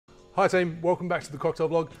Hi team, welcome back to the cocktail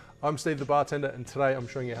vlog. I'm Steve the bartender, and today I'm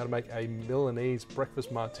showing you how to make a Milanese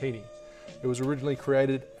breakfast martini. It was originally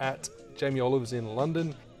created at Jamie Oliver's in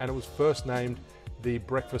London, and it was first named the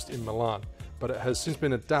breakfast in Milan, but it has since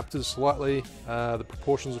been adapted slightly. The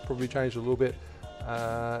proportions have probably changed a little bit,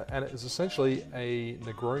 and it is essentially a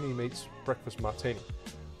Negroni meets breakfast martini.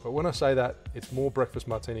 But when I say that, it's more breakfast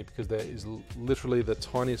martini because there is literally the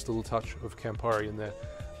tiniest little touch of Campari in there.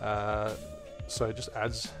 So it just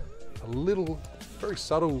adds a little, very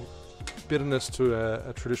subtle bitterness to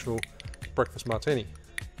a traditional breakfast martini.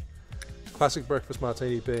 Classic breakfast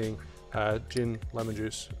martini being gin, lemon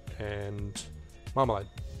juice, and marmalade.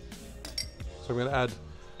 So I'm going to add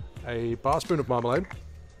a bar spoon of marmalade.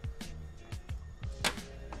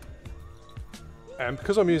 And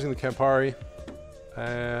because I'm using the Campari,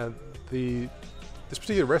 this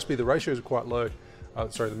particular recipe, the ratios are quite low.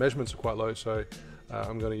 The measurements are quite low, so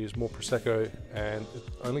I'm going to use more Prosecco, and it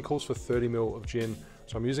only calls for 30 ml of gin.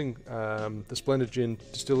 So I'm using the Splendid Gin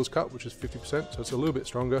Distiller's Cup, which is 50%, so it's a little bit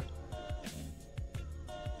stronger.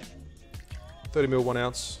 30 ml, 1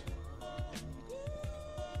 ounce.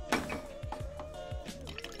 Try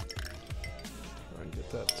and get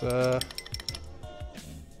that off there.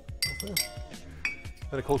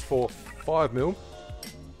 Then it calls for 5 ml,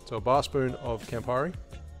 so a bar spoon of Campari.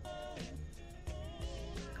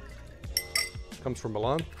 Comes from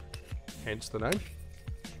Milan, hence the name.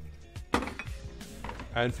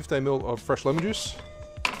 And 15 ml of fresh lemon juice.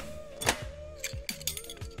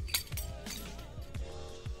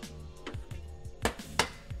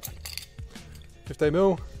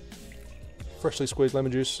 ml freshly squeezed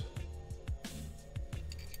lemon juice.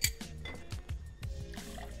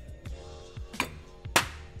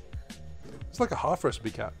 It's like a half recipe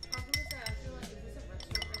cap.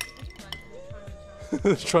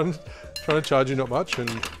 Trying to charge you not much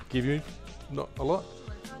and give you not a lot.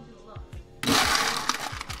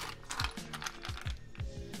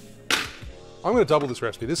 I'm going to double this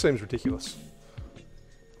recipe. This seems ridiculous.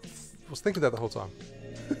 I was thinking that the whole time.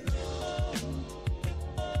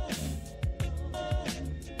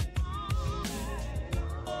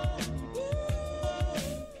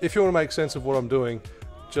 If you want to make sense of what I'm doing,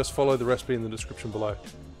 just follow the recipe in the description below.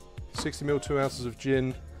 60 ml, 2 ounces of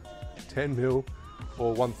gin, 10 ml,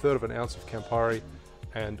 or 1/3 of an ounce of Campari,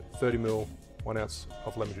 and 30 ml, 1 ounce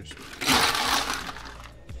of lemon juice.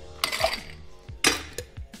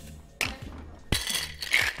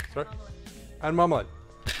 Sorry? And marmalade.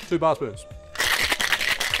 2 bar spoons.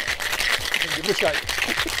 And give it a shake.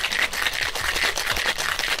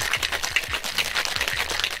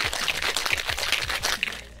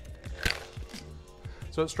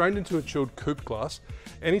 So it's strained into a chilled coupe glass.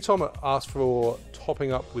 Anytime I ask for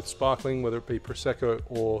topping up with sparkling, whether it be Prosecco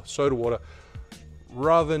or soda water,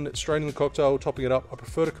 rather than straining the cocktail, topping it up, I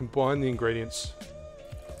prefer to combine the ingredients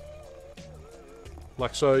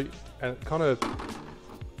like so, and it kind of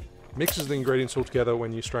mixes the ingredients all together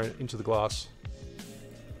when you strain it into the glass,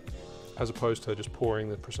 as opposed to just pouring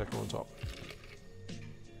the Prosecco on top.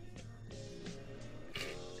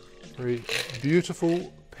 Very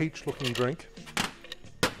beautiful peach looking drink.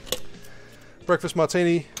 Breakfast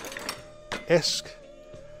martini-esque.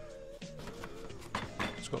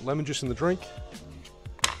 It's got lemon juice in the drink,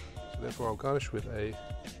 so therefore I'll garnish with a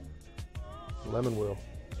lemon wheel.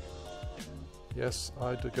 Yes,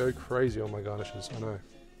 I do go crazy on my garnishes, I know.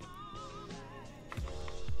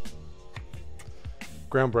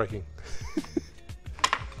 Groundbreaking.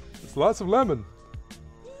 It's lots of lemon.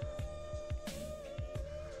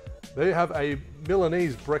 There you have a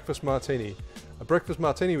Milanese breakfast martini. A breakfast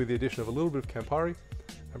martini with the addition of a little bit of Campari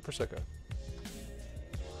and Prosecco.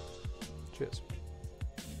 Cheers.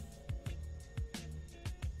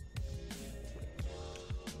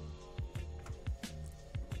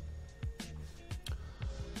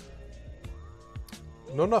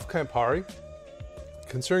 Not enough Campari,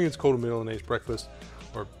 considering it's called a Milanese breakfast,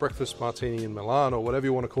 or a breakfast martini in Milan, or whatever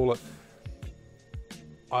you want to call it.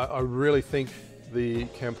 I really think the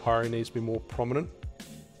Campari needs to be more prominent.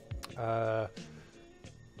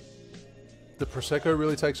 The Prosecco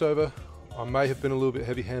really takes over. I may have been a little bit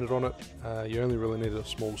heavy-handed on it. You only really need a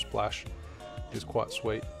small splash. It's quite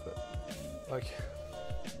sweet, but like,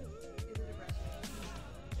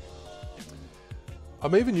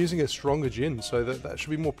 I'm even using a stronger gin, so that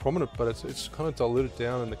should be more prominent, but it's kind of diluted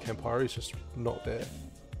down, and the Campari is just not there.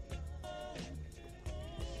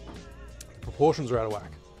 The proportions are out of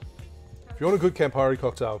whack. If you want a good Campari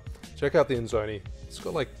cocktail, check out the Enzoni. It's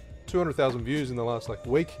got like 200,000 views in the last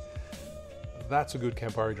week. That's a good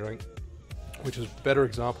Campari drink, which is a better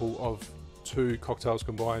example of 2 cocktails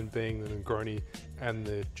combined, being the Negroni and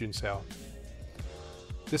the gin sour.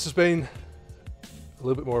 This has been a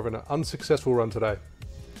little bit more of an unsuccessful run today,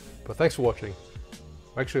 but thanks for watching.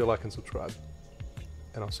 Make sure you like and subscribe,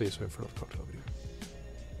 and I'll see you soon for another cocktail video.